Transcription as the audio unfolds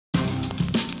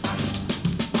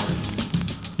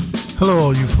Hello,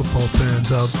 all you football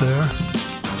fans out there.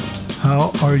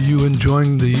 How are you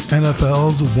enjoying the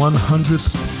NFL's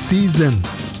 100th season?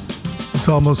 It's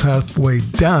almost halfway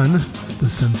done, the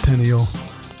centennial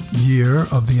year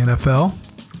of the NFL.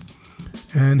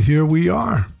 And here we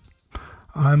are.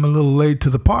 I'm a little late to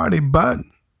the party, but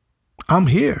I'm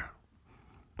here.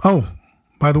 Oh,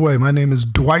 by the way, my name is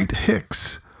Dwight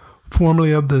Hicks,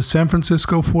 formerly of the San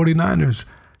Francisco 49ers,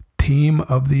 team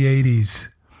of the 80s.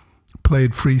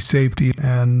 Played free safety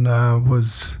and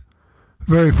was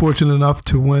very fortunate enough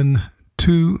to win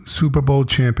 2 Super Bowl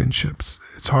championships.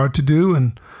 It's hard to do,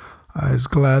 and I was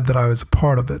glad that I was a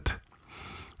part of it.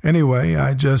 Anyway,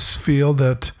 I just feel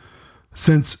that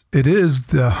since it is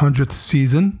the 100th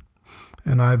season,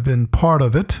 and I've been part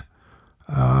of it,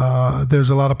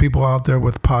 there's a lot of people out there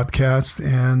with podcasts,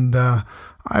 and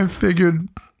I figured,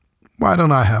 why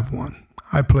don't I have one?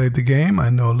 I played the game. I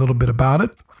know a little bit about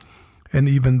it. And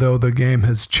even though the game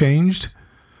has changed,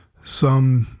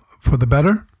 some for the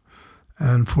better,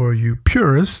 and for you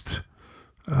purists,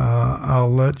 I'll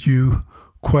let you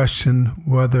question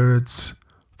whether it's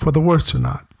for the worse or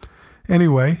not.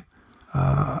 Anyway,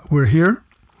 we're here,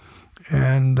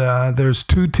 and there's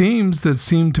 2 teams that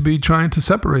seem to be trying to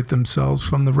separate themselves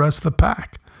from the rest of the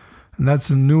pack, and that's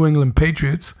the New England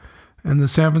Patriots and the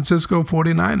San Francisco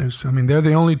 49ers. I mean, they're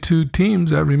the only 2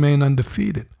 teams that remain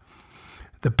undefeated.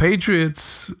 The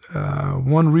Patriots,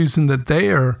 one reason that they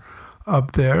are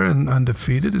up there and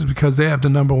undefeated is because they have the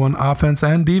number 1 offense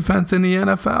and defense in the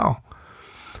NFL.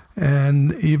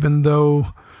 And even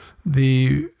though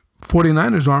the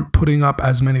 49ers aren't putting up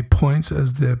as many points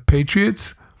as the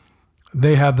Patriots,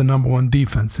 they have the number 1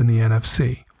 defense in the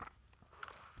NFC.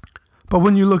 But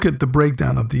when you look at the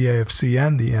breakdown of the AFC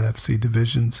and the NFC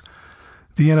divisions,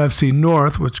 the NFC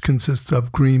North, which consists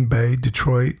of Green Bay,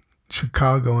 Detroit,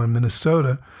 Chicago, and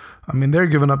Minnesota, I mean, they're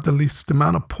giving up the least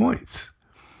amount of points.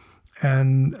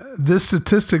 And this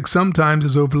statistic sometimes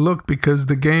is overlooked because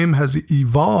the game has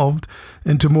evolved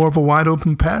into more of a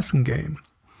wide-open passing game.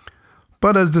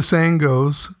 But as the saying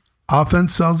goes,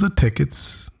 offense sells the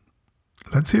tickets.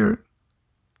 Let's hear it.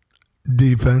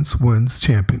 Defense wins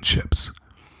championships.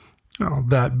 Now,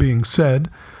 that being said,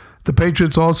 the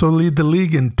Patriots also lead the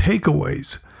league in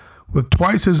takeaways, with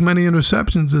twice as many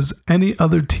interceptions as any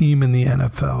other team in the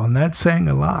NFL. And that's saying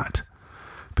a lot,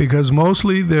 because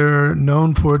mostly they're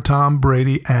known for Tom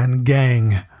Brady and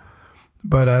gang.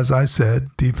 But as I said,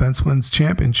 defense wins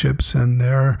championships, and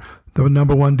they're the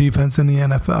number 1 defense in the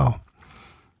NFL.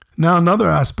 Now, another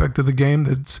aspect of the game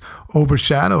that's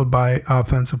overshadowed by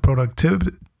offensive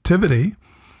productivity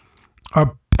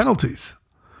are penalties.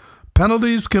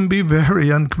 Penalties can be very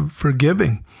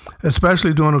unforgiving,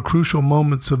 especially during the crucial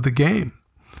moments of the game.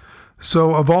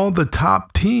 So of all the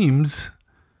top teams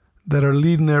that are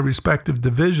leading their respective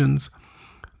divisions,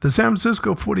 the San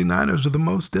Francisco 49ers are the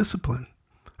most disciplined.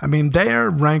 I mean, they are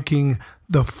ranking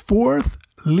the 4th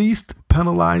least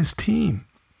penalized team.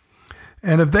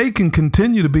 And if they can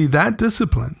continue to be that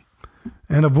disciplined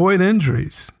and avoid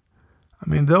injuries, I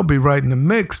mean, they'll be right in the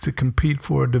mix to compete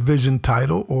for a division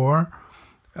title, or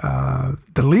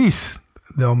the least,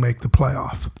 they'll make the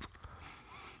playoff.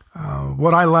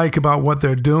 What I like about what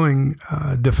they're doing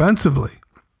defensively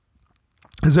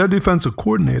is their defensive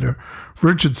coordinator,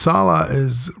 Richard Saleh,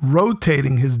 is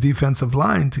rotating his defensive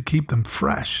line to keep them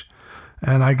fresh.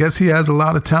 And I guess he has a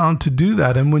lot of talent to do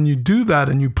that. And when you do that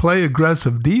and you play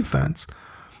aggressive defense,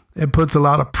 it puts a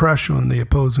lot of pressure on the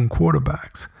opposing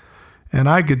quarterbacks. And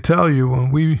I could tell you, when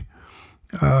we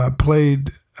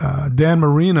played Dan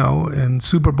Marino in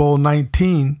Super Bowl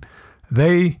 19,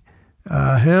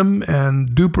 him and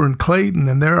Duper and Clayton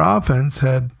and their offense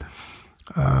had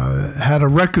a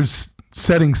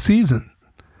record-setting season.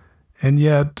 And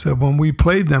yet, when we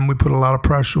played them, we put a lot of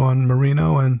pressure on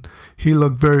Marino, and he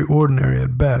looked very ordinary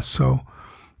at best. So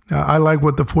I like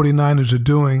what the 49ers are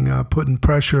doing, putting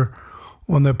pressure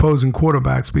on the opposing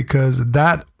quarterbacks, because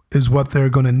that is what they're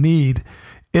going to need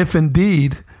if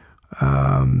indeed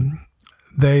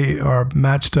they are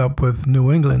matched up with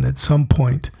New England at some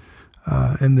point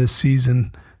in this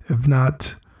season, if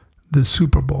not the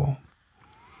Super Bowl.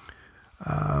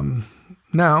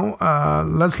 Now,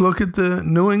 let's look at the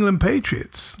New England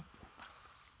Patriots.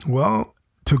 Well,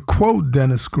 to quote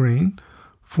Dennis Green,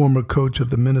 former coach of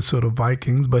the Minnesota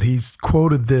Vikings, but he's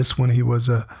quoted this when he was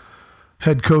a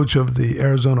head coach of the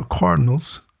Arizona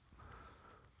Cardinals,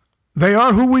 they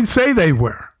are who we say they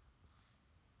were.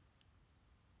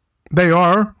 They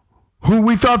are who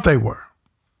we thought they were.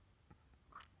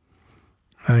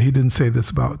 He didn't say this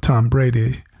about Tom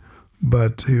Brady,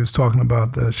 but he was talking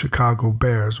about the Chicago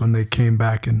Bears when they came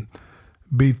back and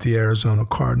beat the Arizona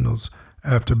Cardinals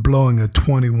after blowing a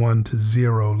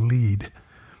 21-0 lead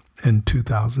in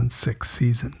 2006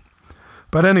 season.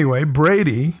 But anyway,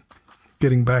 Brady,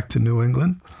 getting back to New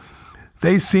England,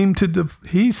 he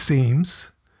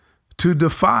seems to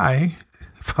defy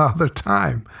Father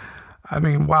Time. I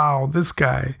mean, wow, this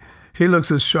guy, he looks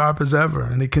as sharp as ever,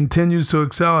 and he continues to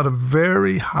excel at a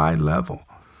very high level.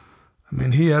 I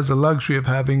mean, he has the luxury of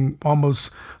having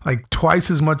almost like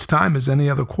twice as much time as any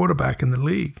other quarterback in the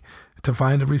league to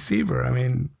find a receiver. I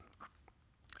mean,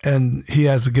 and he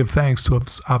has to give thanks to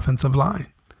his offensive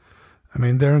line. I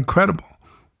mean, they're incredible.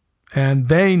 And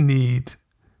they need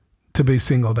to be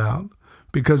singled out,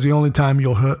 because the only time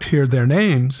you'll hear their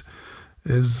names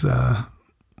is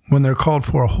when they're called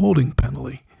for a holding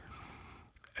penalty.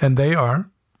 And they are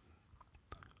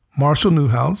Marshall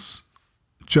Newhouse,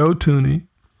 Joe Thuney,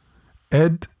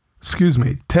 Ted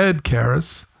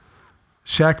Karras,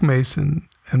 Shaq Mason,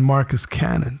 and Marcus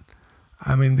Cannon.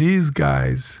 I mean, these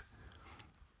guys,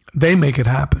 they make it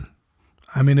happen.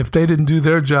 I mean, if they didn't do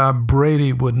their job,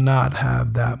 Brady would not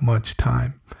have that much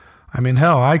time. I mean,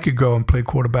 hell, I could go and play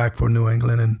quarterback for New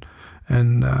England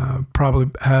and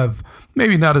probably have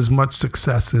maybe not as much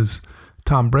success as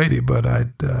Tom Brady, but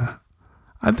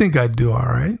I think I'd do all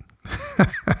right.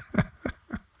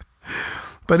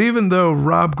 But even though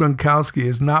Rob Gronkowski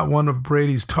is not one of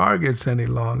Brady's targets any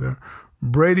longer,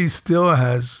 Brady still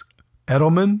has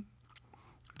Edelman,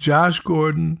 Josh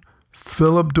Gordon,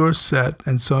 Philip Dorsett,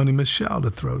 and Sony Michel to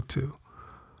throw to.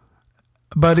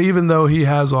 But even though he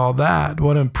has all that,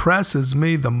 what impresses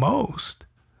me the most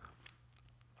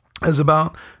is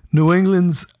about New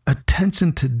England's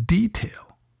attention to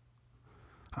detail.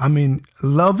 I mean,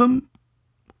 love him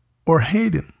or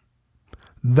hate him,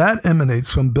 that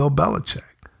emanates from Bill Belichick.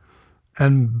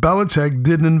 And Belichick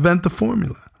didn't invent the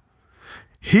formula.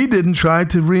 He didn't try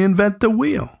to reinvent the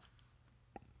wheel.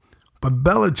 But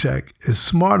Belichick is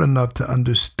smart enough to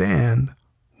understand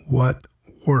what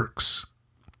works.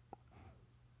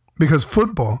 Because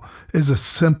football is a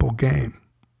simple game.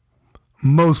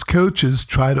 Most coaches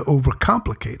try to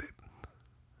overcomplicate it.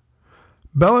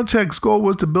 Belichick's goal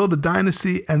was to build a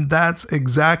dynasty, and that's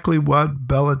exactly what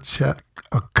Belichick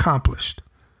accomplished.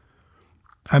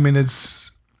 I mean,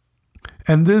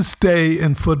 and this day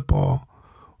in football,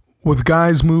 with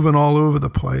guys moving all over the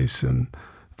place and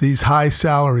these high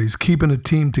salaries, keeping a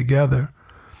team together,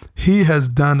 he has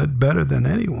done it better than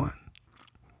anyone.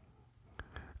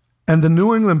 And the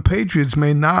New England Patriots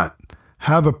may not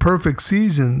have a perfect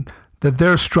season that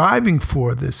they're striving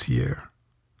for this year,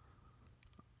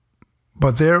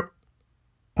 but they're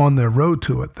on their road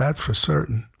to it, that's for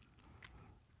certain.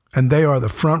 And they are the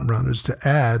front runners to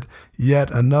add yet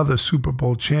another Super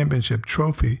Bowl championship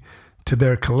trophy to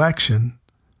their collection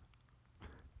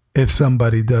if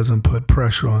somebody doesn't put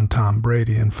pressure on Tom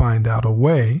Brady and find out a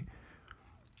way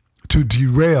to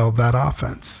derail that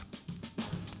offense.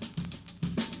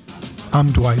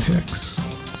 I'm Dwight Hicks,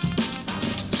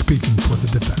 speaking for the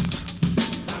defense.